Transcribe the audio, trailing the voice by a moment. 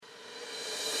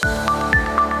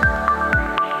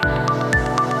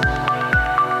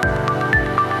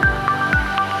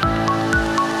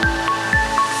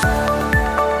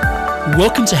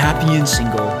Welcome to Happy and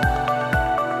Single.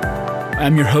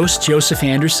 I'm your host, Joseph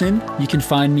Anderson. You can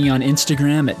find me on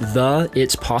Instagram at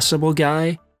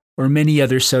 @It'sPossibleGuy or many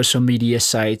other social media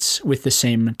sites with the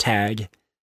same tag.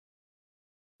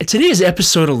 Today is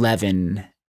episode 11,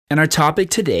 and our topic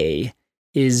today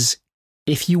is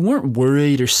if you weren't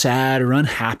worried or sad or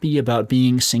unhappy about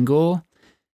being single,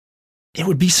 it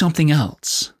would be something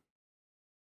else.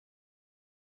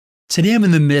 Today I'm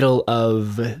in the middle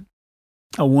of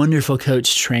a wonderful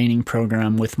coach training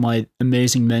program with my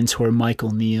amazing mentor,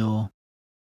 Michael Neal.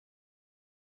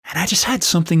 And I just had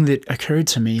something that occurred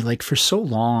to me, like for so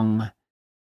long,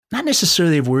 not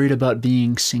necessarily worried about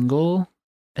being single,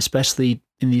 especially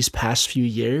in these past few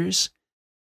years,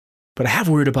 but I have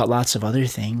worried about lots of other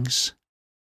things.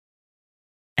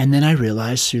 And then I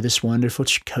realized through this wonderful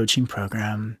coaching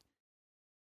program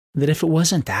that if it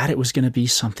wasn't that, it was going to be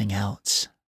something else.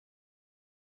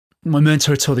 My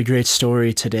mentor told a great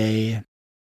story today,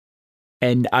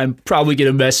 and I'm probably going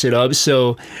to mess it up,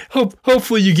 so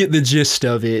hopefully you get the gist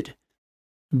of it.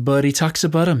 But he talks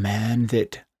about a man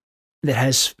that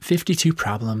has 52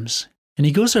 problems, and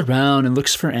he goes around and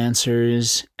looks for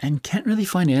answers and can't really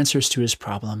find answers to his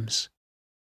problems.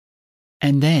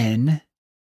 And then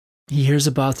he hears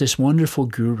about this wonderful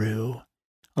guru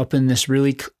up in this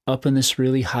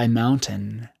really high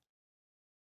mountain.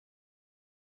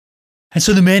 And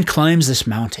so the man climbs this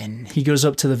mountain. He goes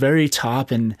up to the very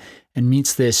top and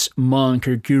meets this monk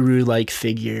or guru-like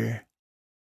figure.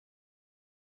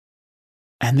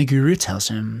 And the guru tells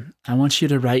him, I want you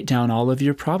to write down all of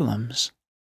your problems.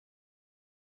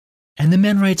 And the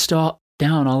man writes down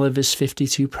all of his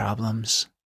 52 problems.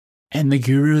 And the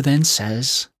guru then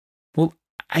says, well,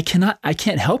 I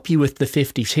can't help you with the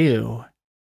 52.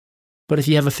 But if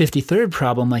you have a 53rd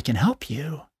problem, I can help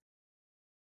you.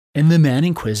 And the man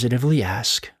inquisitively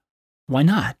asks, why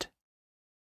not?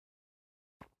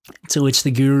 To which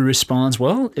the guru responds,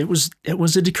 well, it was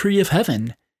a decree of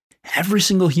heaven. Every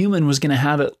single human was going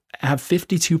to have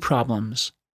 52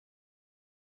 problems.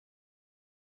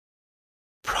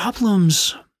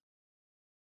 Problems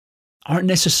aren't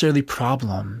necessarily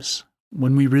problems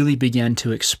when we really begin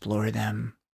to explore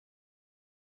them.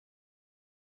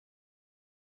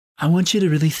 I want you to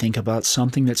really think about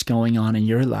something that's going on in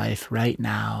your life right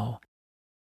now.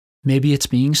 Maybe it's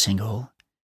being single.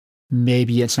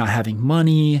 Maybe it's not having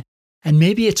money. And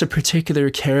maybe it's a particular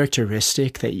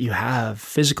characteristic that you have,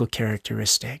 physical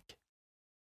characteristic.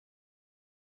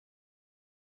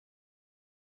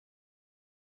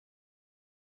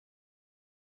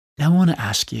 Now I want to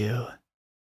ask you,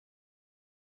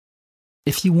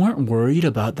 if you weren't worried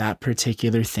about that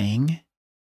particular thing,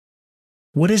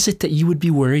 what is it that you would be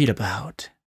worried about?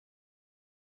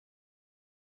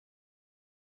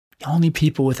 The only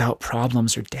people without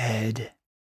problems are dead.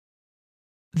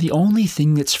 The only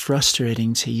thing that's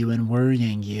frustrating to you and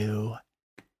worrying you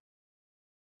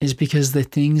is because the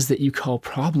things that you call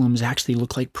problems actually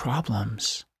look like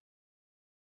problems.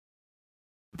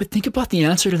 But think about the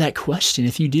answer to that question.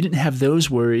 If you didn't have those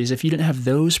worries, if you didn't have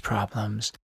those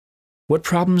problems, what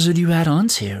problems would you add on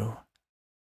to?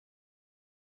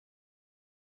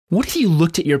 What if you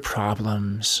looked at your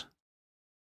problems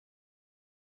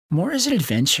more as an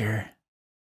adventure,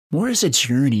 more as a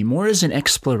journey, more as an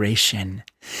exploration?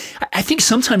 I think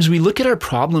sometimes we look at our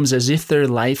problems as if they're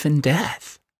life and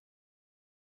death.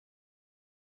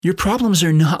 Your problems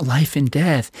are not life and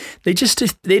death. They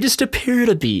just appear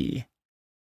to be.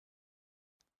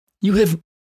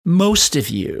 Most of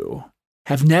you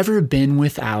have never been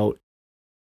without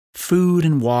food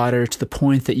and water to the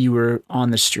point that you were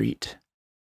on the street.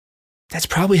 That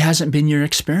probably hasn't been your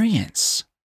experience.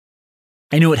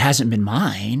 I know it hasn't been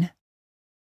mine.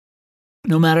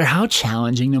 No matter how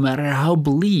challenging, no matter how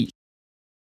bleak,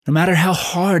 no matter how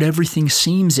hard everything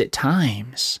seems at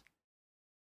times,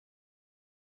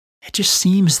 it just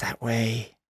seems that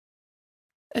way.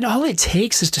 And all it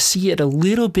takes is to see it a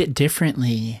little bit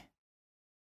differently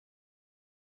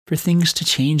for things to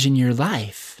change in your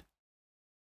life.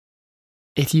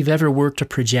 If you've ever worked a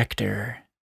projector,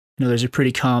 those are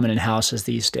pretty common in houses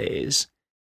these days.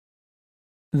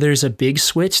 There's a big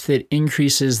switch that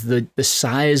increases the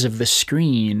size of the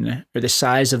screen or the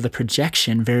size of the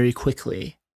projection very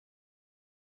quickly.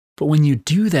 But when you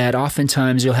do that,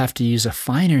 oftentimes you'll have to use a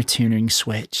finer tuning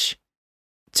switch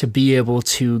to be able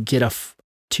to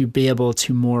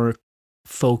more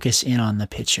focus in on the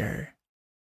picture.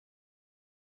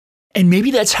 And maybe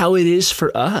that's how it is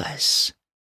for us.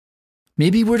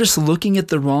 Maybe we're just looking at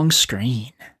the wrong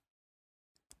screen.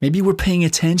 Maybe we're paying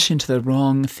attention to the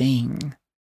wrong thing.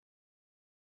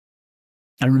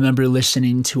 I remember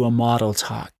listening to a model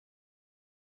talk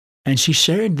And she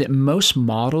shared that most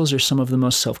models are some of the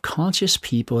most self-conscious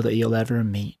people that you'll ever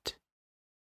meet.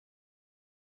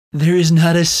 There is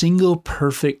not a single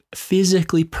perfect,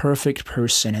 physically perfect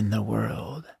person in the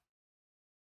world.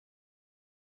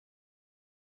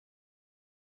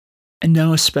 And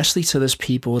no, especially to those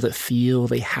people that feel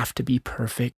they have to be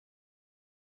perfect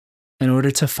in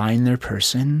order to find their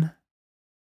person,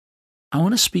 I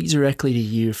want to speak directly to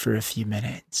you for a few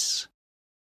minutes.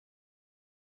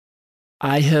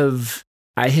 I have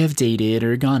dated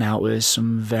or gone out with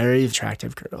some very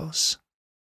attractive girls.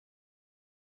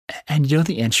 And you know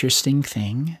the interesting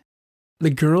thing?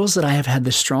 The girls that I have had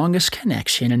the strongest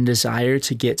connection and desire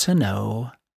to get to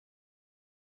know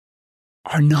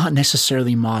are not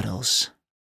necessarily models.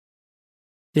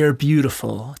 They're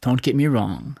beautiful, don't get me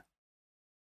wrong.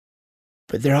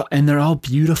 But they're all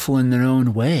beautiful in their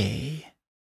own way.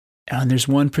 And there's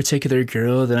one particular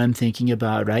girl that I'm thinking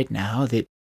about right now that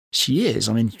she is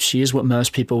what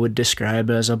most people would describe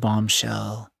as a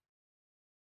bombshell.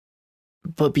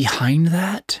 But behind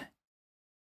that,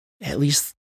 at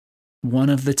least one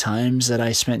of the times that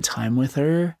I spent time with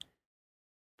her,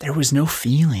 there was no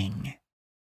feeling.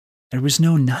 There was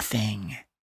no nothing.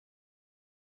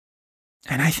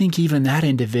 And I think even that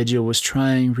individual was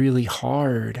trying really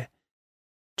hard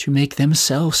to make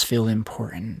themselves feel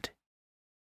important.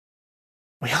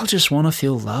 We all just want to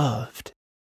feel loved.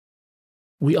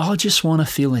 We all just want to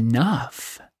feel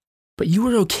enough. But you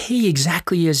are okay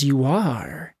exactly as you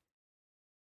are.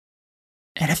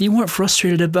 And if you weren't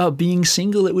frustrated about being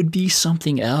single, it would be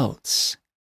something else.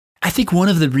 I think one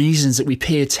of the reasons that we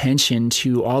pay attention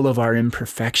to all of our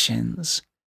imperfections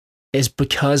is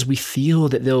because we feel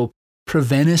that they'll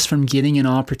prevent us from getting an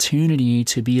opportunity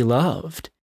to be loved,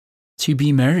 to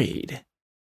be married,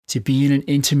 to be in an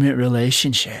intimate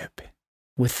relationship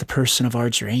with the person of our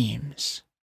dreams.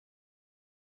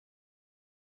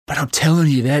 But I'm telling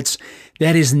you, that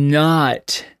is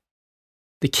not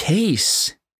the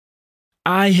case.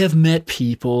 I have met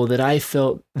people that I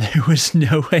felt there was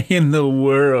no way in the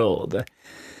world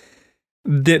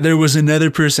that there was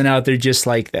another person out there just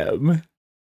like them.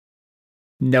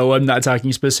 No, I'm not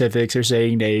talking specifics or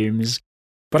saying names,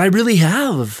 but I really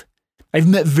have. I've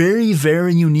met very,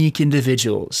 very unique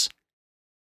individuals.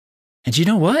 And you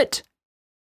know what?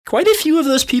 Quite a few of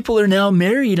those people are now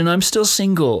married and I'm still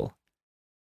single.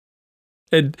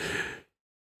 And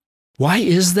why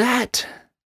is that?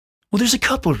 Well, there's a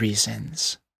couple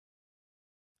reasons.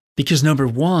 Because number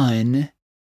one,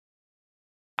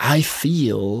 I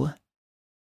feel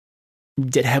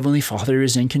that Heavenly Father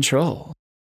is in control.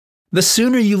 The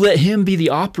sooner you let Him be the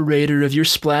operator of your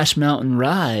Splash Mountain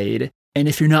ride, and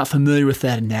if you're not familiar with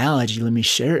that analogy, let me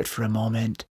share it for a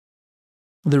moment.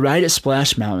 The ride at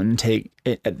Splash Mountain,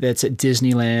 that's at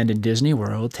Disneyland and Disney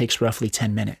World, takes roughly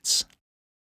 10 minutes.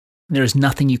 There's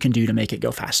nothing you can do to make it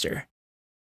go faster.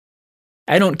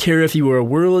 I don't care if you were a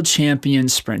world champion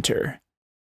sprinter.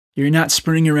 You're not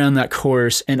sprinting around that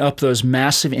course and up those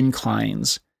massive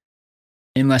inclines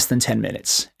in less than 10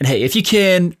 minutes. And hey, if you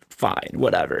can, fine,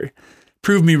 whatever.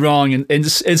 Prove me wrong and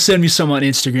send me some on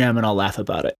Instagram and I'll laugh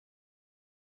about it.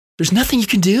 There's nothing you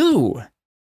can do.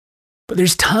 But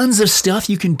there's tons of stuff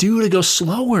you can do to go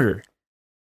slower.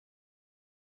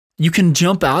 You can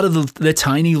jump out of the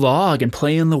tiny log and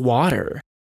play in the water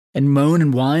and moan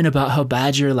and whine about how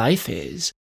bad your life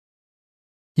is.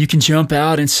 You can jump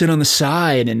out and sit on the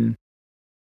side and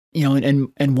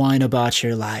whine about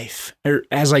your life. Or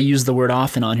as I use the word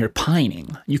often on here,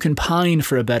 pining. You can pine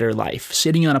for a better life,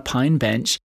 sitting on a pine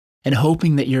bench and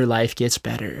hoping that your life gets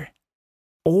better.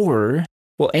 Or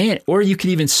you could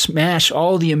even smash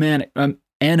all the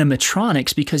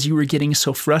animatronics because you were getting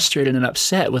so frustrated and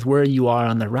upset with where you are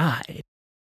on the ride.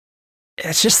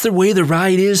 It's just the way the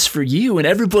ride is for you, and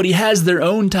everybody has their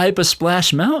own type of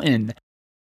Splash Mountain.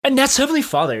 And that's Heavenly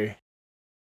Father.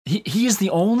 He is the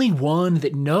only one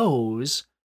that knows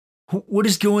what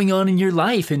is going on in your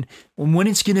life and when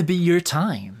it's going to be your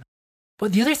time.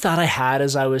 But the other thought I had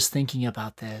as I was thinking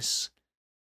about this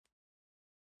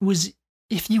was,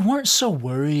 if you weren't so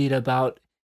worried about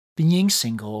being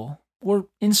single, or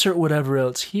insert whatever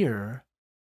else here,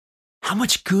 how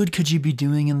much good could you be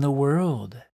doing in the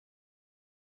world?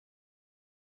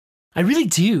 I really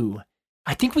do.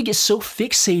 I think we get so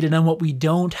fixated on what we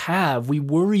don't have. We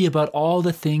worry about all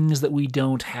the things that we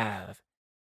don't have.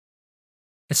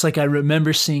 It's like I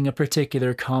remember seeing a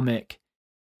particular comic,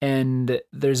 and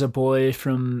there's a boy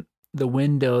from the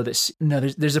window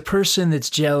there's a person that's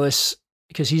jealous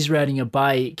because he's riding a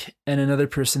bike and another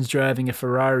person's driving a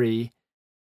Ferrari.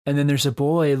 And then there's a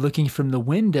boy looking from the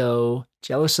window,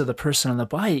 jealous of the person on the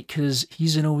bike because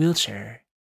he's in a wheelchair.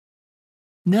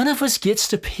 None of us gets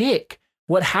to pick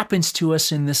what happens to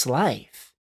us in this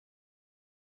life.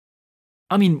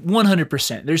 I mean,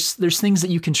 100%. There's things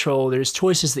that you control, there's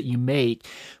choices that you make,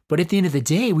 but at the end of the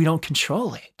day, we don't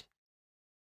control it.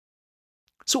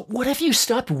 So what if you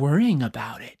stopped worrying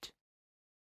about it?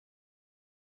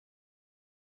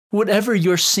 Whatever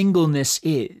your singleness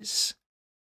is,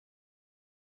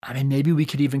 I mean, maybe we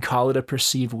could even call it a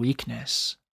perceived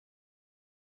weakness.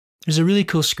 There's a really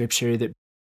cool scripture that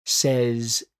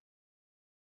says,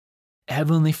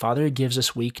 Heavenly Father gives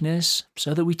us weakness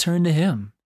so that we turn to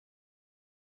Him.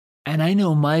 And I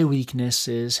know my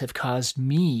weaknesses have caused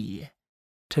me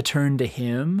to turn to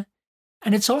Him,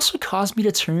 and it's also caused me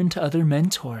to turn to other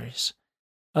mentors,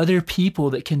 other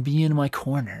people that can be in my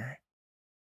corner,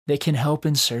 that can help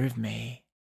and serve me.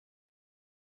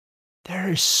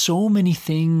 There are so many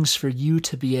things for you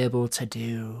to be able to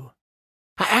do.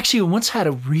 I actually once had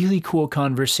a really cool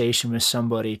conversation with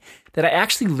somebody that I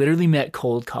actually literally met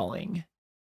cold calling.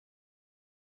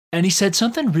 And he said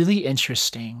something really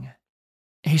interesting.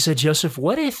 He said, Joseph,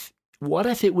 what if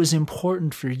it was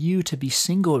important for you to be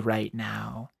single right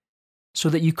now so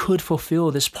that you could fulfill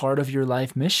this part of your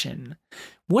life mission?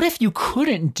 What if you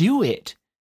couldn't do it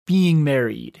being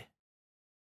married?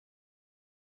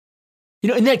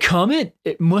 In that comment,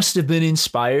 it must have been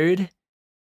inspired,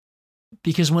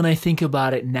 because when I think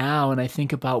about it now and I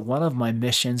think about one of my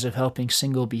missions of helping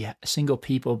single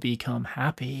people become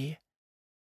happy,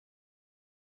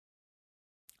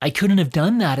 I couldn't have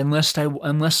done that unless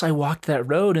I walked that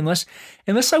road, unless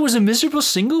I was a miserable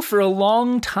single for a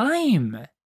long time.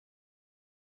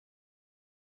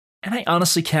 And I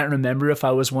honestly can't remember if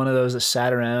I was one of those that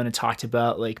sat around and talked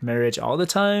about like marriage all the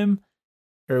time,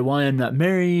 or why I'm not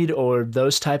married, or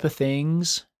those type of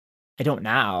things. I don't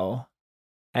now.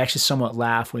 I actually somewhat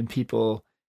laugh when people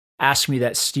ask me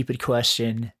that stupid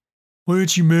question, why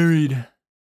aren't you married?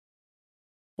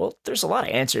 Well, there's a lot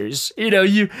of answers.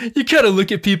 You kind of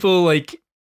look at people like,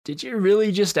 did you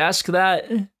really just ask that?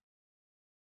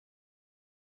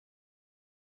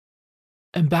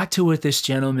 And back to what this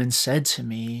gentleman said to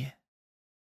me.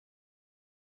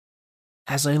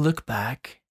 As I look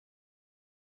back,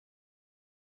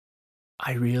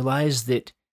 I realized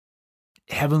that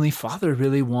Heavenly Father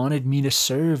really wanted me to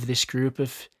serve this group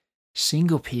of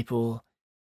single people,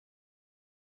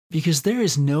 because there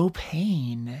is no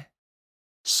pain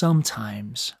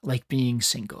sometimes like being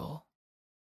single.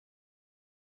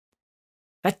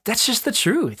 That's just the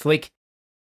truth. Like,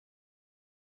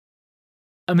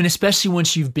 I mean, especially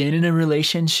once you've been in a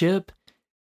relationship,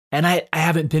 and I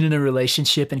haven't been in a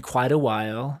relationship in quite a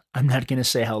while. I'm not going to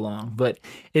say how long, but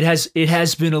it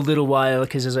has been a little while,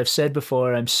 because as I've said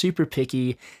before, I'm super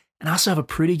picky and I also have a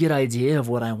pretty good idea of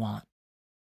what I want.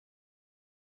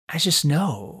 I just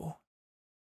know.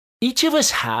 Each of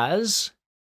us has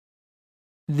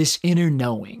this inner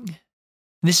knowing.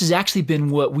 This has actually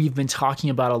been what we've been talking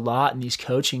about a lot in these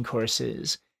coaching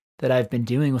courses that I've been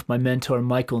doing with my mentor,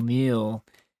 Michael Neal,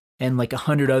 and like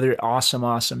 100 other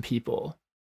awesome people.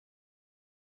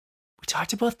 We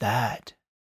talked about that.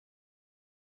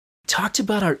 We talked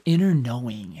about our inner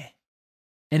knowing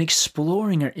and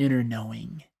exploring our inner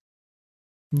knowing.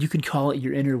 You can call it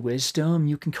your inner wisdom.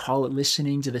 You can call it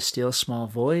listening to the still small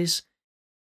voice.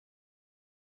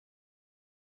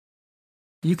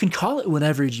 You can call it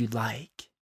whatever you like.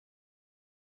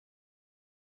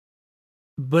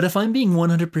 But if I'm being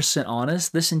 100%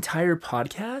 honest, this entire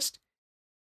podcast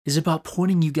is about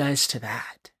pointing you guys to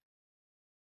that.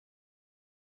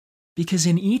 Because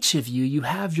in each of you, you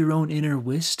have your own inner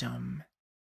wisdom.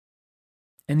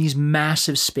 And these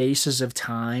massive spaces of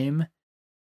time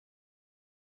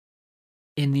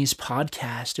in these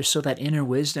podcasts are so that inner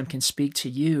wisdom can speak to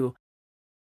you.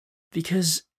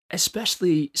 Because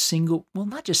especially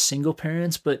not just single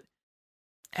parents, but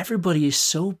everybody is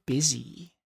so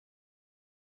busy.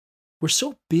 We're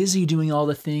so busy doing all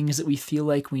the things that we feel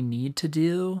like we need to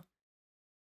do,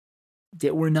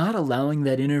 that we're not allowing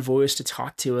that inner voice to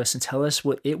talk to us and tell us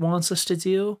what it wants us to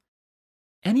do,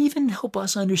 and even help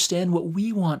us understand what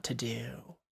we want to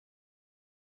do.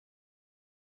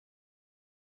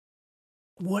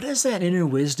 What does that inner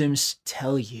wisdom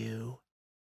tell you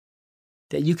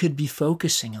that you could be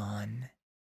focusing on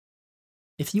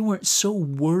if you weren't so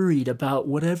worried about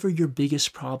whatever your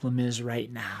biggest problem is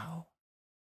right now?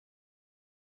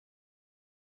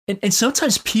 And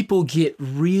sometimes people get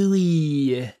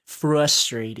really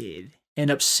frustrated and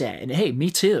upset. And hey, me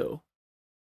too.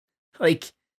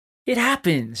 Like, it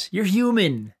happens. You're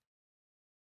human.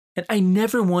 And I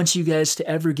never want you guys to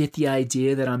ever get the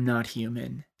idea that I'm not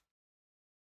human.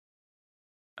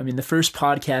 I mean, the first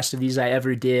podcast of these I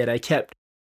ever did, I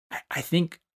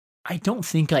think I don't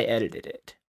think I edited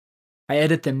it. I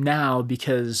edit them now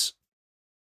because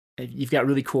you've got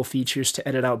really cool features to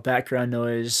edit out background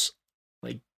noise.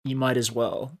 Like, you might as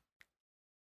well.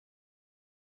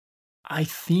 I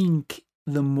think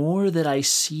the more that I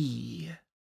see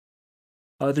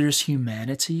others'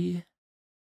 humanity,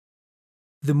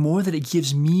 the more that it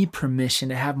gives me permission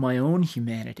to have my own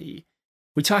humanity.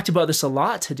 We talked about this a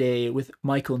lot today with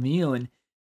Michael Neal, and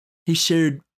he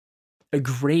shared a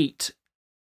great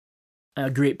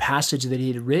passage that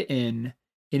he had written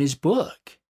in his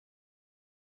book,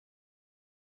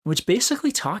 which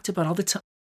basically talked about all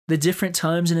the different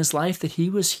times in his life that he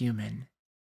was human.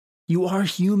 You are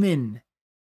human.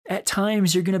 At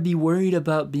times, you're going to be worried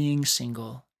about being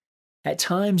single. At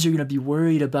times, you're going to be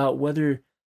worried about whether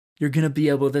you're going to be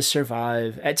able to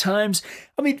survive. At times,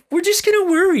 we're just going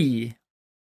to worry.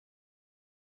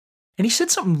 And he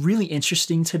said something really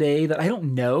interesting today that I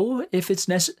don't know if it's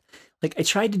necessary. Like, I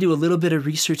tried to do a little bit of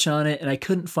research on it, and I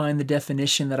couldn't find the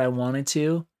definition that I wanted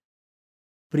to.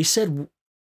 But he said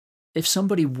if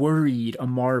somebody worried a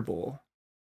marble,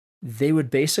 they would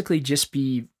basically just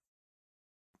be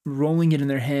rolling it in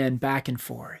their hand back and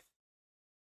forth.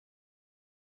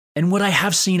 And what I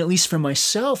have seen, at least for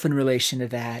myself in relation to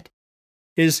that,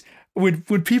 is when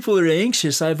people are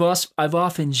anxious, I've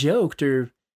often joked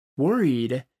or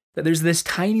worried that there's this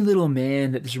tiny little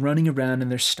man that is running around in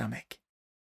their stomach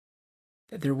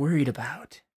that they're worried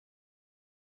about.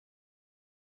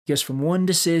 He goes from one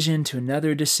decision to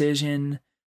another decision,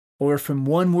 or from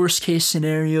one worst case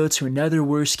scenario to another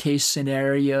worst case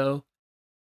scenario.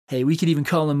 Hey, we could even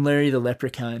call him Larry the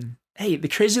Leprechaun. Hey, the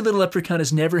crazy little leprechaun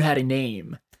has never had a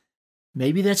name.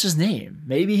 Maybe that's his name.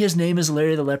 Maybe his name is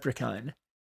Larry the Leprechaun.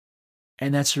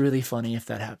 And that's really funny if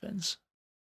that happens.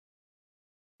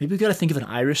 Maybe we got to think of an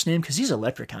Irish name because he's a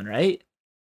leprechaun, right?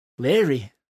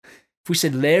 Larry. If we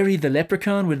said Larry the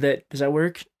Leprechaun, does that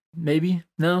work? Maybe?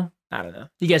 No? I don't know.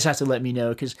 You guys have to let me know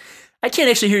because I can't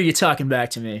actually hear you talking back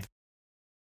to me.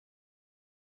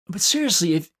 But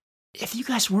seriously, if you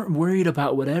guys weren't worried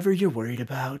about whatever you're worried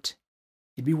about,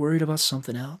 you'd be worried about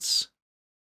something else.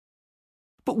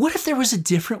 But what if there was a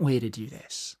different way to do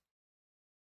this?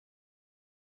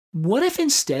 What if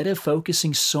instead of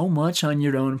focusing so much on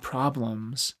your own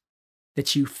problems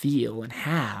that you feel and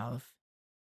have,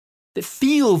 that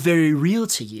feel very real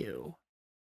to you,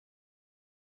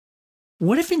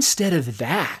 what if instead of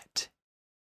that,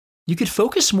 you could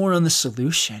focus more on the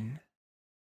solution?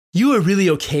 You are really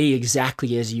okay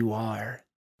exactly as you are,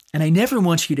 and I never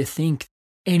want you to think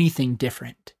anything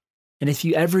different. And if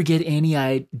you ever get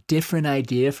any different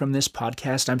idea from this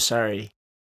podcast, I'm sorry.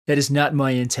 That is not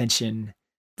my intention.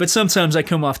 But sometimes I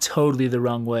come off totally the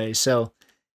wrong way. So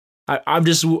I'm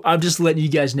just letting you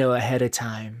guys know ahead of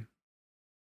time.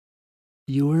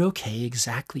 You are okay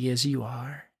exactly as you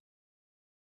are.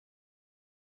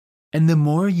 And the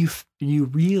more you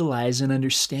realize and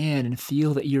understand and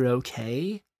feel that you're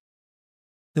okay,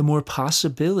 the more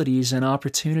possibilities and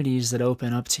opportunities that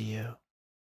open up to you.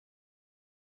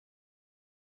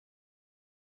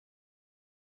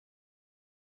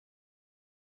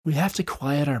 We have to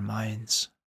quiet our minds.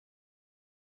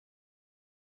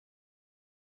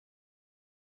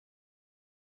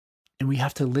 And we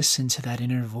have to listen to that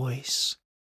inner voice.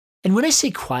 And when I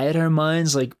say quiet our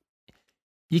minds, like,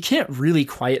 you can't really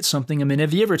quiet something.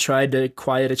 Have you ever tried to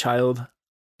quiet a child?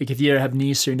 Like, if you ever have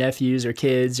nieces or nephews or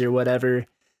kids or whatever,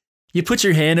 you put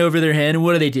your hand over their hand, and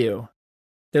what do?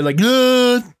 They're like,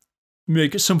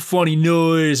 make some funny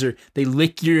noise, or they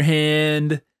lick your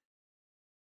hand.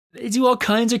 They do all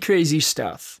kinds of crazy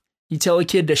stuff. You tell a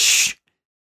kid to shh,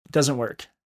 it doesn't work.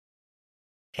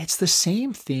 It's the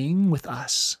same thing with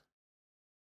us.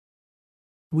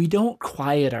 We don't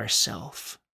quiet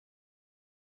ourselves.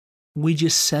 We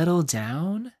just settle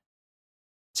down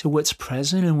to what's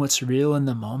present and what's real in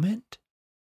the moment.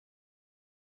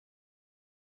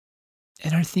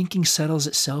 And our thinking settles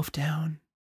itself down.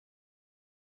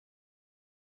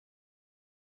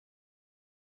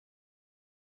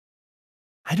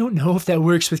 I don't know if that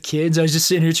works with kids. I was just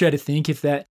sitting here trying to think if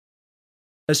that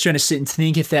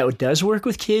does work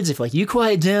with kids. If like you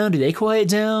quiet down, do they quiet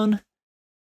down?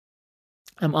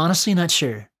 I'm honestly not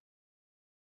sure.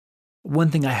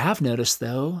 One thing I have noticed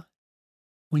though,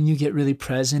 when you get really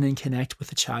present and connect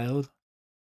with a child,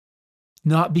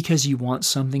 not because you want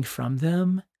something from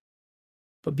them,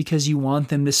 but because you want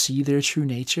them to see their true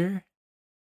nature,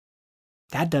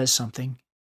 that does something.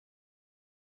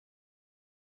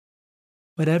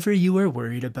 Whatever you are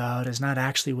worried about is not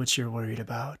actually what you're worried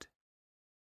about.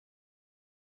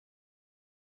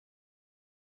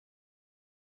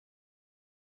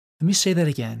 Let me say that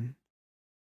again.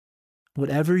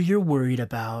 whatever you're worried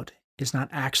about is not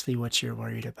actually what you're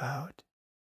worried about.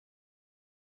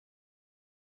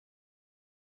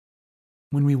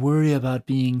 When we worry about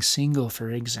being single, for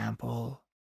example,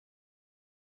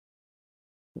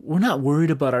 we're not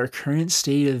worried about our current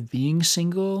state of being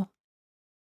single.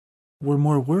 We're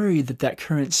more worried that that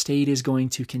current state is going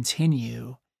to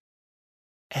continue.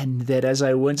 And that, as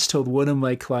I once told one of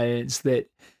my clients, that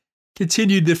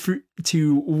continued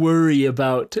to worry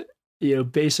about,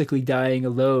 basically dying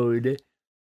alone.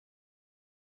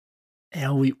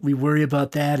 We worry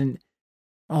about that, and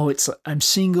I'm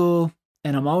single,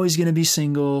 and I'm always going to be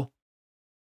single,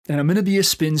 and I'm going to be a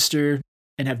spinster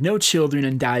and have no children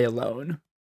and die alone.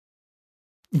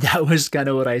 That was kind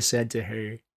of what I said to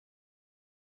her.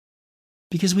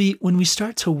 Because when we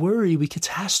start to worry, we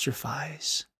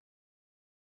catastrophize.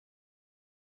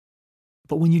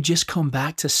 But when you just come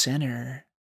back to center,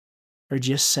 or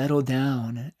just settle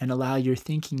down and allow your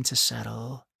thinking to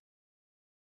settle,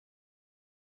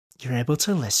 you're able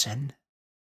to listen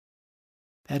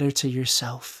better to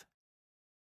yourself.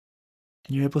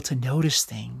 And you're able to notice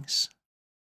things.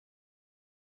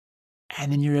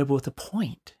 And then you're able to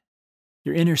point.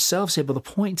 Your inner self's able to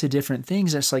point to different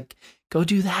things. That's like, go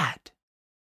do that.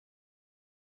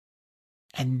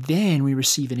 And then we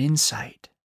receive an insight.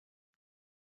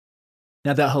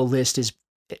 Now, that whole list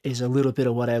is a little bit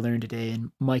of what I learned today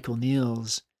in Michael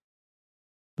Neill's,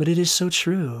 but it is so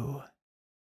true.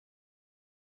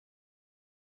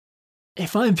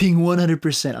 If I'm being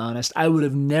 100% honest, I would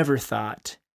have never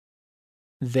thought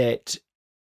that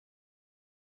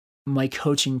my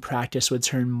coaching practice would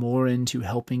turn more into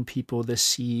helping people to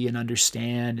see and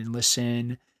understand and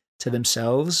listen to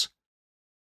themselves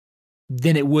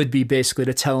than it would be basically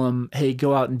to tell them, hey,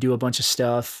 go out and do a bunch of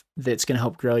stuff that's going to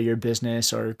help grow your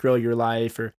business or grow your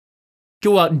life, or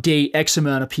go out and date X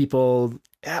amount of people.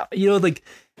 Like,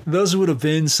 those would have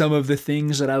been some of the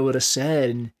things that I would have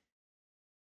said.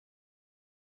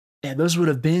 And those would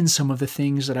have been some of the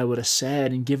things that I would have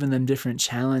said and given them different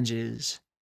challenges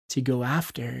to go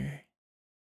after.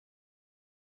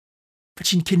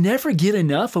 But you can never get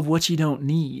enough of what you don't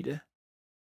need.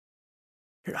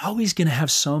 You're always going to have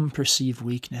some perceived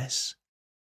weakness.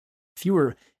 If you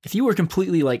were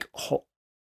completely like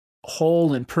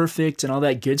whole and perfect and all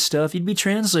that good stuff, you'd be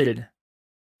translated.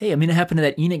 Hey, it happened to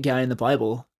that Enoch guy in the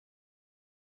Bible.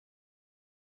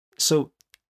 So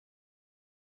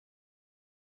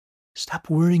stop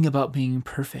worrying about being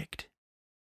perfect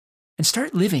and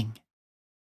start living.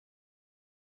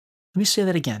 Let me say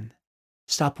that again.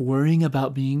 Stop worrying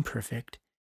about being perfect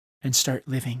and start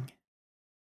living.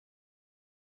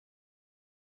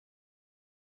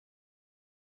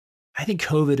 I think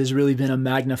COVID has really been a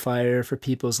magnifier for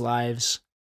people's lives.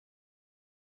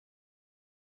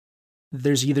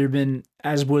 There's either been,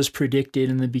 as was predicted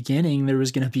in the beginning, there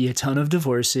was going to be a ton of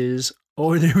divorces,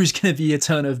 or there was going to be a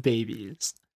ton of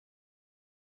babies.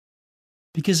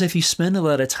 Because if the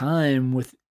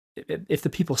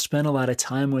people spend a lot of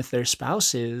time with their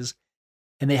spouses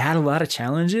and they had a lot of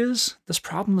challenges, those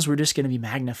problems were just going to be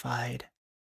magnified.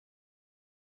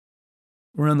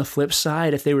 Or on the flip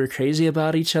side, if they were crazy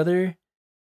about each other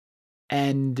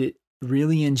and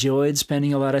really enjoyed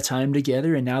spending a lot of time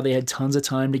together, and now they had tons of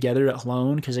time together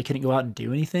alone because they couldn't go out and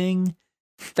do anything,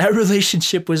 that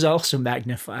relationship was also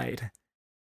magnified.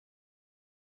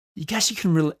 You guess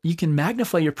you can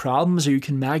magnify your problems, or you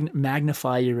can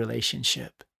magnify your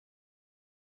relationship.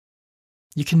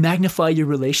 You can magnify your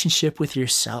relationship with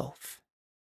yourself,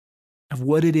 of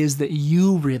what it is that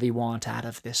you really want out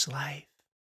of this life.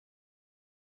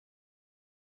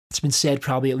 It's been said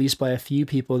probably at least by a few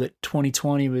people that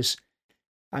 2020 was,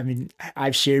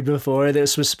 I've shared before,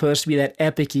 this was supposed to be that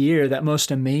epic year, that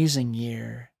most amazing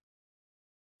year.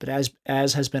 But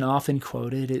as has been often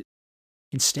quoted,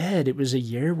 instead, it was a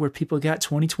year where people got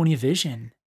 2020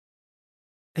 vision.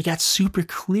 They got super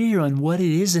clear on what it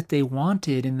is that they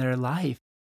wanted in their life,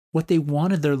 what they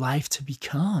wanted their life to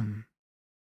become.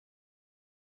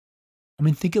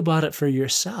 Think about it for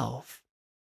yourself.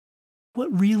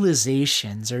 What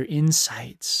realizations or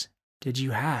insights did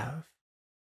you have?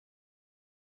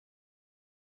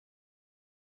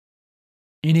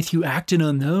 And if you acted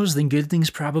on those, then good things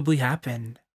probably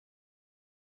happened.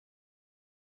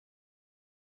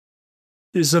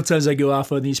 Sometimes I go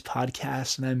off on these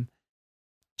podcasts and I'm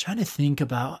trying to think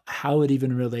about how it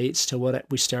even relates to what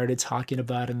we started talking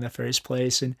about in the first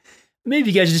place. And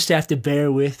maybe you guys just have to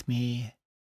bear with me,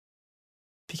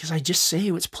 because I just say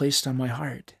what's placed on my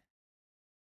heart.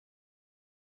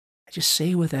 I just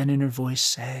say what that inner voice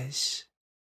says.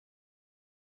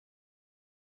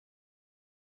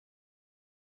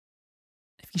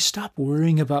 If you stop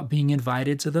worrying about being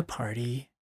invited to the party,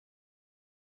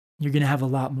 you're going to have a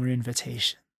lot more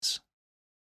invitations.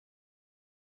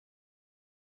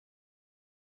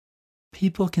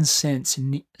 People can sense,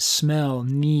 smell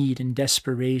need and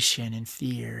desperation and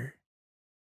fear.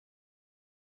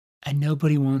 And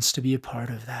nobody wants to be a part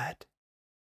of that.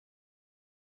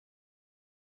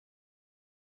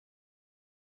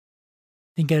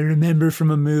 I think I remember from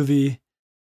a movie,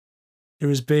 there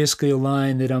was basically a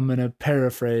line that I'm going to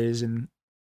paraphrase,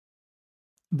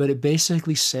 but it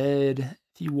basically said,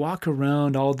 if you walk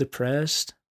around all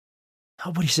depressed,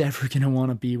 nobody's ever going to want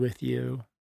to be with you.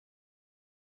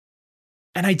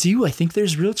 And I think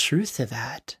there's real truth to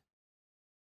that.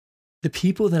 The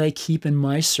people that I keep in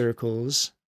my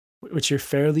circles, which are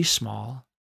fairly small,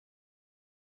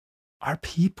 are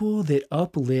people that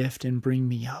uplift and bring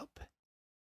me up.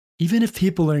 Even if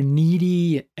people are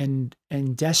needy and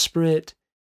desperate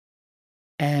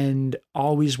and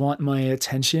always want my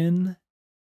attention,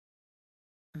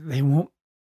 they won't.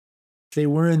 If they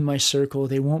were in my circle,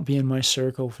 they won't be in my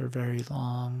circle for very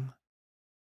long.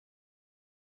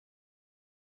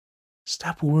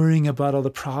 Stop worrying about all the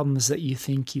problems that you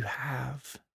think you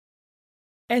have.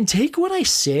 And take what I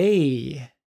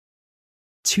say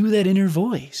to that inner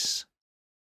voice.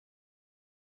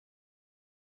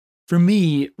 For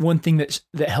me, one thing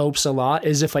that helps a lot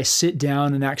is if I sit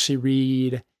down and actually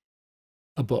read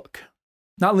a book.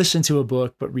 Not listen to a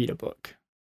book, but read a book.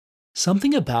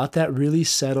 Something about that really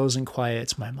settles and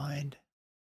quiets my mind.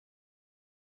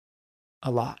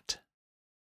 A lot.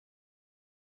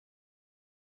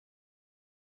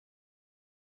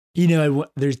 You know,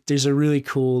 there's a really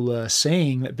cool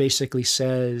saying that basically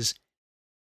says,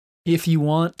 if you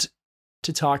want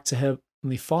to talk to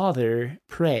Heavenly Father,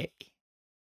 pray.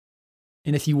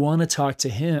 And if you want to talk to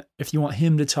Him, if you want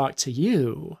Him to talk to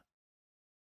you,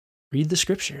 read the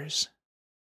scriptures.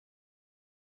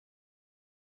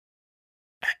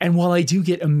 And while I do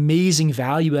get amazing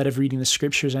value out of reading the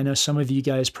scriptures, I know some of you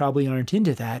guys probably aren't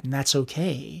into that, and that's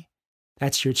okay.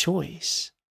 That's your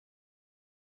choice.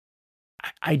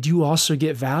 I do also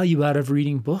get value out of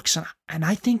reading books, and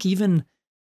I think even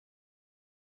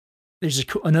there's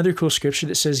another cool scripture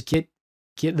that says, get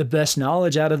the best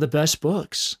knowledge out of the best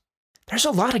books. There's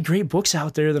a lot of great books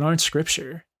out there that aren't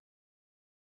scripture,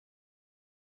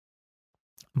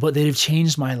 but that have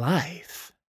changed my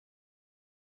life.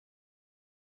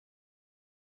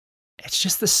 It's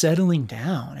just the settling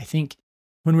down. I think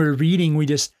when we're reading, we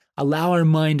just allow our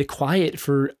mind to quiet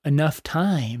for enough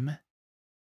time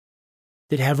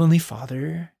that Heavenly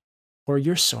Father or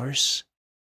your source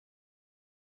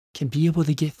can be able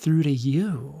to get through to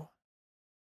you.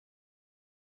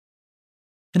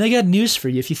 And I got news for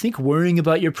you. If you think worrying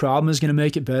about your problem is going to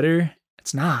make it better,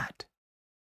 it's not.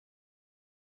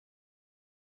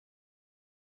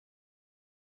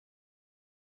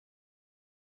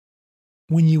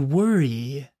 When you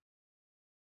worry,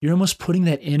 you're almost putting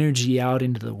that energy out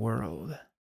into the world.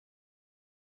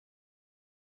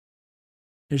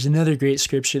 There's another great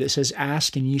scripture that says,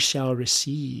 ask and ye shall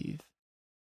receive.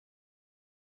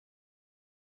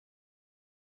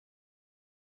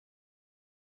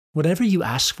 Whatever you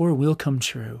ask for will come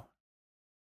true.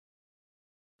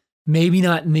 Maybe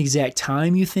not in the exact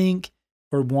time you think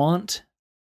or want,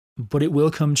 but it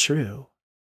will come true.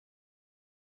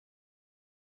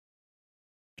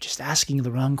 You're just asking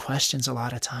the wrong questions a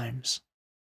lot of times.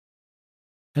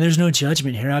 And there's no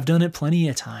judgment here. I've done it plenty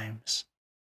of times.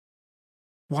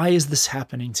 Why is this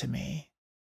happening to me?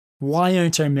 Why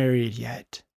aren't I married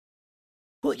yet?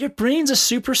 Well, your brain's a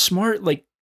super smart,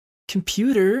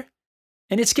 computer,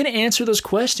 and it's going to answer those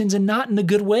questions and not in a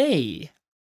good way.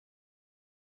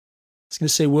 It's going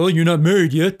to say, well, you're not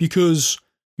married yet because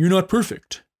you're not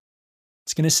perfect.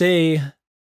 It's going to say,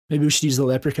 maybe we should use the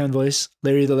leprechaun voice,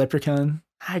 Larry the Leprechaun.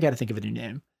 I got to think of a new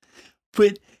name.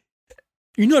 But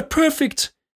you're not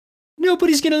perfect.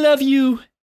 Nobody's going to love you.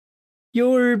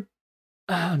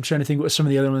 I'm trying to think what some of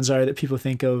the other ones are that people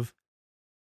think of.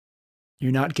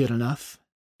 You're not good enough.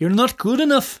 You're not good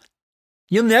enough.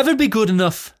 You'll never be good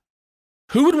enough.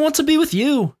 Who would want to be with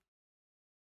you?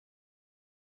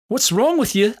 What's wrong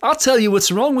with you? I'll tell you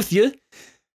what's wrong with you.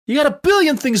 You got a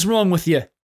billion things wrong with you.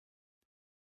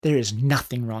 There is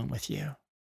nothing wrong with you.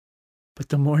 But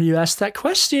the more you ask that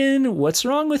question, what's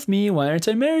wrong with me? Why aren't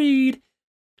I married?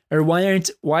 Or why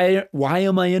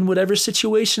am I in whatever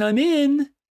situation I'm in?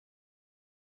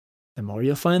 The more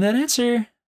you'll find that answer.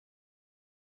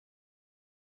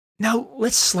 Now,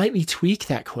 let's slightly tweak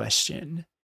that question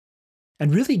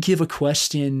and really give a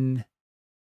question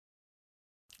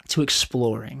to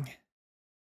exploring.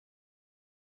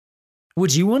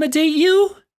 Would you want to date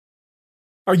you?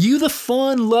 Are you the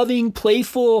fun, loving,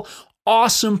 playful,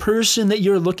 awesome person that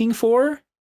you're looking for?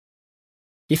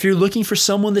 If you're looking for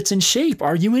someone that's in shape,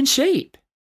 are you in shape?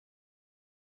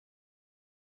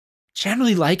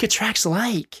 Generally, like attracts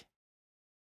like.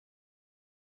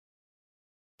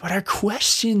 But our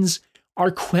questions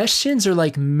are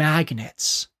like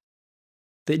magnets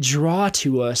that draw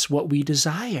to us what we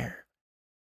desire.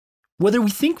 Whether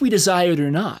we think we desire it or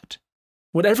not,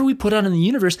 whatever we put out in the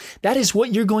universe, that is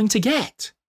what you're going to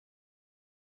get.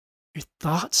 Your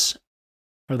thoughts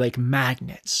are like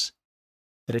magnets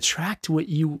that attract what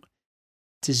you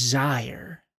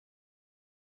desire.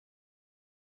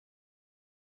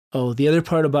 Oh, the other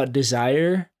part about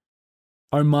desire,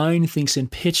 our mind thinks in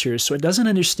pictures, so it doesn't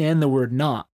understand the word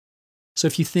not. So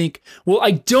if you think, well,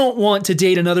 I don't want to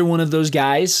date another one of those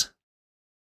guys.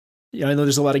 You know, I know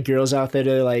there's a lot of girls out there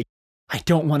that are like, I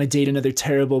don't want to date another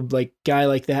terrible guy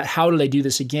like that. How did I do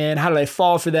this again? How did I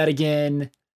fall for that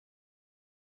again?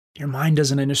 Your mind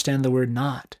doesn't understand the word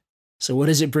not. So what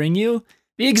does it bring you?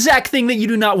 The exact thing that you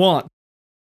do not want.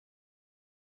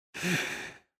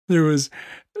 There was,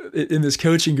 in this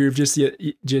coaching group just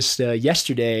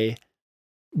yesterday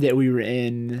that we were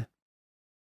in,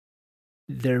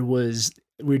 we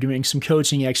were doing some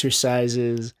coaching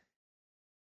exercises,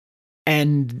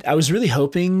 and I was really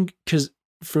hoping, because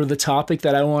for the topic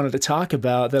that I wanted to talk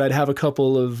about, that I'd have a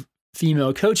couple of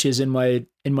female coaches in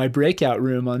my breakout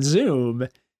room on Zoom.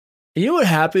 And you know what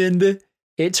happened?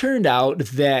 It turned out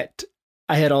that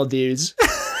I had all dudes.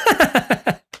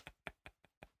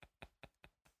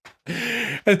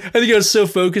 I think I was so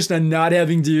focused on not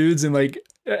having dudes, and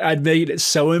I'd made it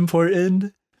so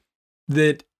important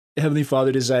that Heavenly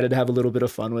Father decided to have a little bit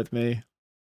of fun with me.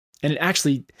 And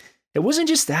it wasn't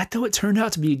just that, though. It turned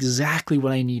out to be exactly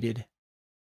what I needed.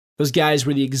 Those guys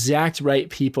were the exact right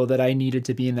people that I needed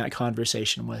to be in that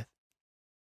conversation with.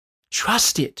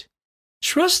 Trust it.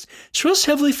 Trust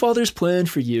Heavenly Father's plan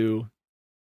for you.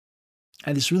 I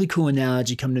had this really cool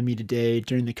analogy come to me today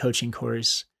during the coaching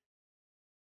course.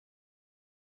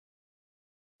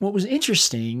 What was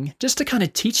interesting, just to kind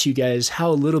of teach you guys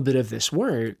how a little bit of this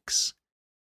works,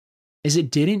 is it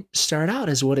didn't start out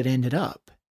as what it ended up.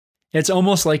 It's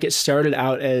almost like it started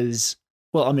out as,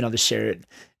 well, I'll just share it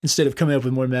instead of coming up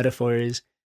with more metaphors.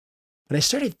 But I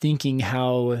started thinking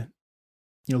how,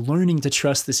 learning to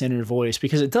trust this inner voice,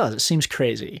 because it seems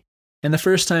crazy. And the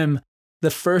first time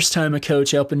a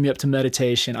coach opened me up to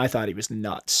meditation, I thought he was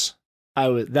nuts.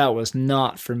 That was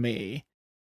not for me.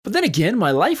 But then again,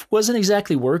 my life wasn't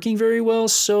exactly working very well,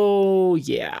 so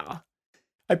yeah.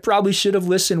 I probably should have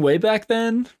listened way back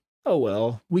then. Oh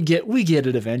well, we get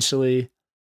it eventually.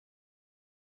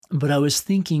 But I was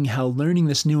thinking how learning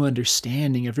this new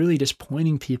understanding of really just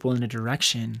pointing people in a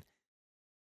direction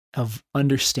of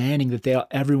understanding that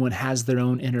everyone has their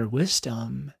own inner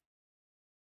wisdom.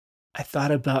 I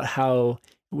thought about how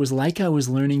it was like I was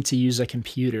learning to use a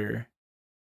computer.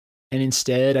 And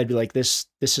instead, I'd be like, this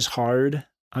is hard.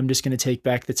 I'm just going to take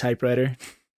back the typewriter.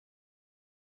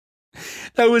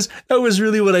 That was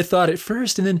really what I thought at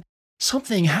first. And then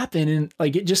something happened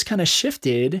and it just kind of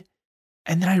shifted.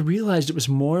 And then I realized it was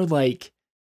more like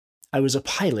I was a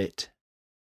pilot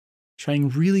trying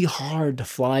really hard to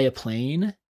fly a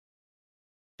plane.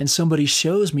 And somebody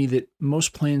shows me that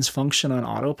most planes function on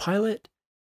autopilot.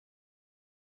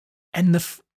 And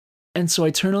so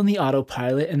I turn on the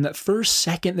autopilot, and that first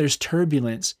second there's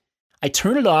turbulence, I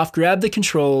turn it off, grab the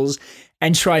controls,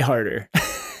 and try harder.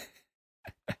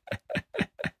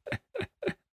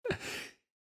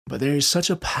 But there is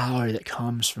such a power that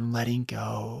comes from letting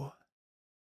go.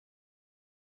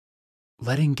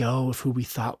 Letting go of who we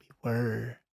thought we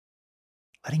were.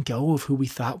 Letting go of who we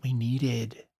thought we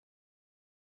needed.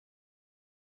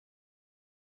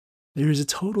 There is a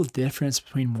total difference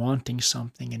between wanting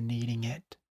something and needing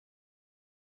it.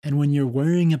 And when you're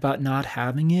worrying about not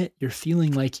having it, you're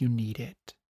feeling like you need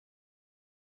it.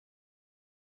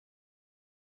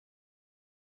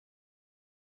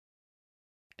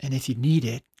 And if you need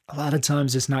it, a lot of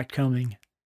times it's not coming.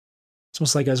 It's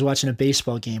almost like I was watching a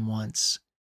baseball game once,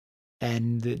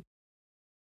 and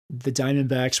the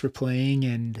Diamondbacks were playing,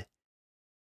 and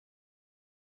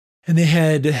they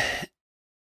had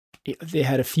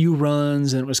a few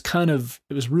runs, and it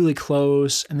was really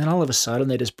close, and then all of a sudden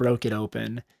they just broke it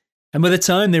open. And by the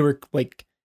time they were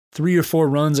 3 or 4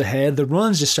 runs ahead, the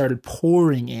runs just started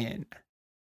pouring in.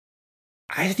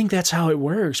 I think that's how it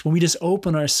works when we just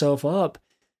open ourselves up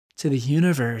to the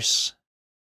universe,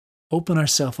 open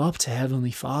ourselves up to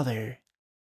Heavenly Father.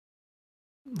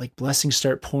 Blessings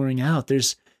start pouring out.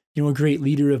 There's a great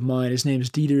leader of mine. His name is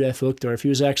Dieter F. Uchtdorf. He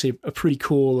was actually a pretty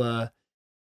cool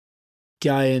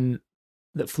guy in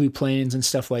that flew planes and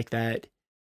stuff like that.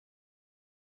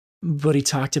 But he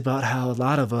talked about how a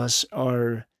lot of us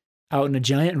are out in a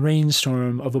giant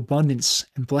rainstorm of abundance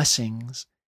and blessings,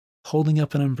 holding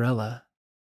up an umbrella.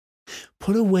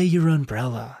 Put away your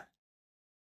umbrella.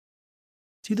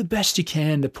 Do the best you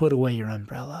can to put away your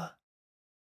umbrella.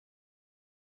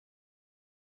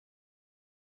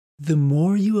 The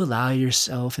more you allow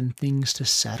yourself and things to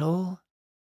settle,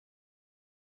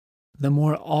 the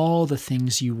more all the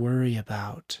things you worry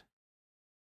about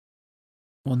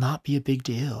will not be a big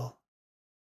deal.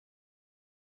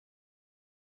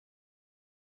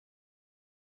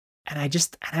 And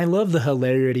I love the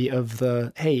hilarity of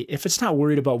hey, if it's not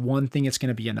worried about one thing, it's going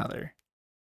to be another.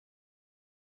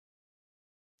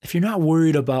 If you're not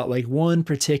worried about like one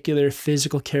particular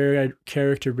physical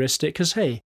characteristic, because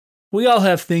hey, we all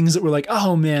have things that we're like,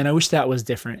 oh man, I wish that was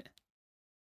different.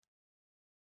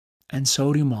 And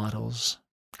so do models.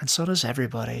 And so does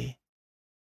everybody.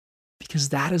 Because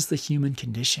that is the human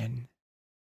condition.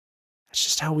 That's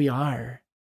just how we are.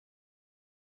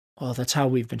 Well, that's how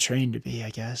we've been trained to be, I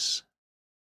guess.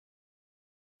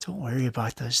 Don't worry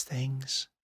about those things.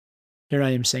 Here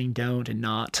I am saying don't and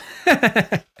not.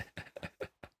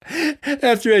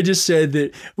 After I just said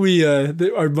that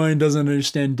that our mind doesn't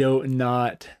understand don't and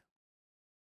not.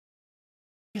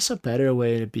 I guess a better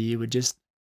way to be would just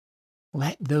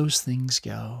let those things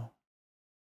go.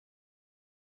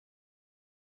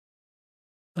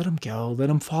 Let them go. Let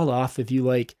them fall off if you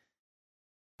like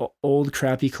old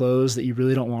crappy clothes that you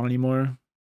really don't want anymore.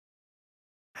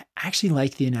 I actually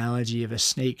like the analogy of a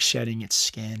snake shedding its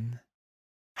skin.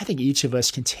 I think each of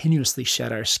us continuously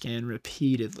shed our skin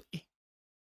repeatedly.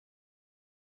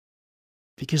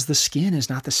 Because the skin is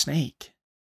not the snake.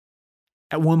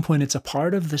 At one point, it's a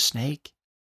part of the snake.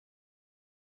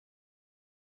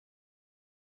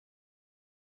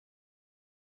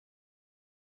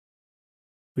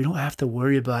 We don't have to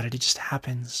worry about it. It just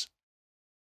happens.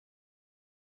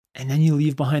 And then you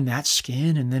leave behind that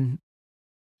skin, and then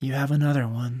you have another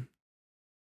one.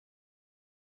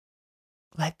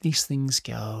 Let these things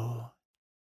go.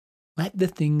 Let the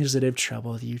things that have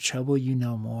troubled you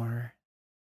no more.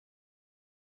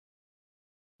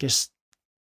 Guess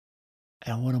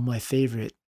one of my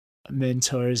favorite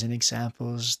mentors and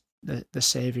examples, the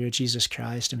Savior, Jesus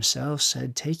Christ himself,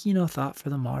 said, take ye no thought for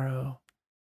the morrow.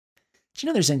 Do you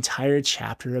know there's an entire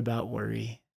chapter about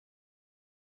worry?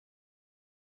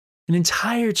 An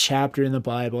entire chapter in the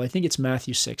Bible, I think it's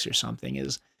Matthew 6 or something,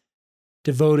 is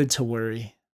devoted to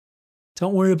worry.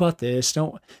 Don't worry about this.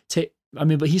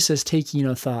 But he says, take ye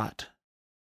no thought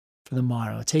for the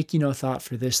morrow. Take ye no thought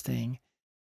for this thing.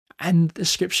 And the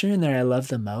scripture in there I love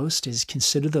the most is,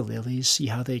 consider the lilies, see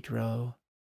how they grow.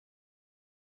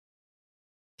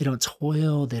 They don't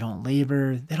toil, they don't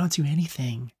labor, they don't do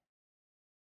anything.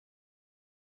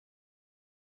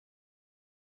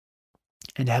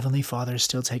 And Heavenly Father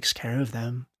still takes care of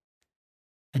them.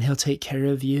 And he'll take care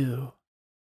of you.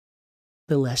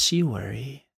 The less you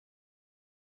worry,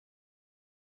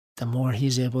 the more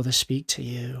he's able to speak to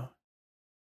you.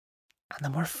 And the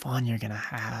more fun you're going to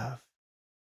have.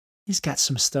 He's got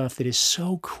some stuff that is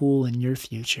so cool in your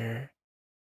future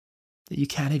that you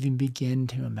can't even begin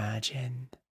to imagine.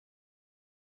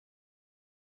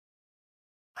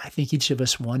 I think each of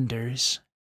us wonders.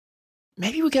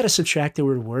 Maybe we got to subtract the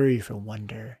word worry from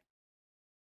wonder.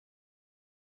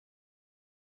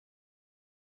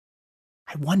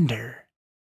 I wonder.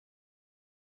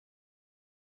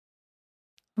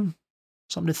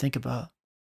 Something to think about.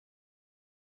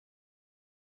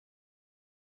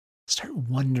 Start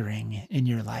wondering in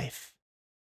your life.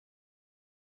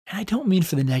 And I don't mean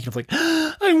for the negative, like,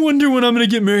 I wonder when I'm going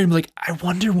to get married. I'm like, I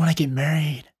wonder when I get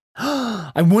married.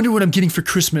 I wonder what I'm getting for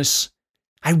Christmas.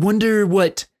 I wonder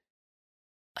what,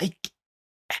 like,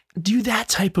 do that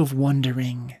type of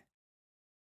wondering.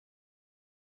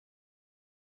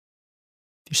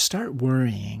 If you start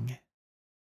worrying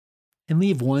and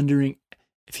leave wondering,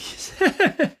 if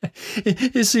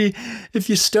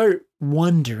you start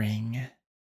wondering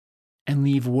and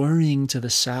leave worrying to the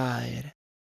side,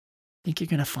 I think you're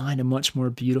going to find a much more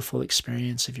beautiful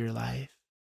experience of your life.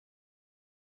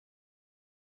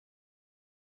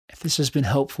 If this has been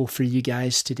helpful for you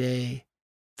guys today,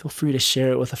 feel free to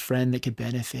share it with a friend that could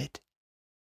benefit.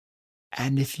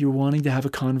 And if you're wanting to have a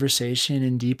conversation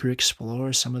and deeper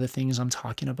explore some of the things I'm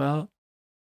talking about,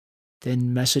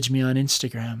 then message me on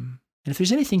Instagram. And if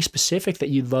there's anything specific that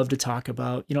you'd love to talk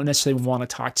about, you don't necessarily want to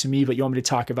talk to me, but you want me to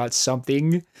talk about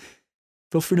something,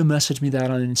 feel free to message me that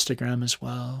on Instagram as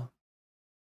well.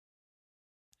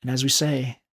 And as we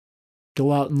say,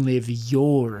 go out and live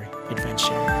your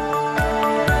adventure.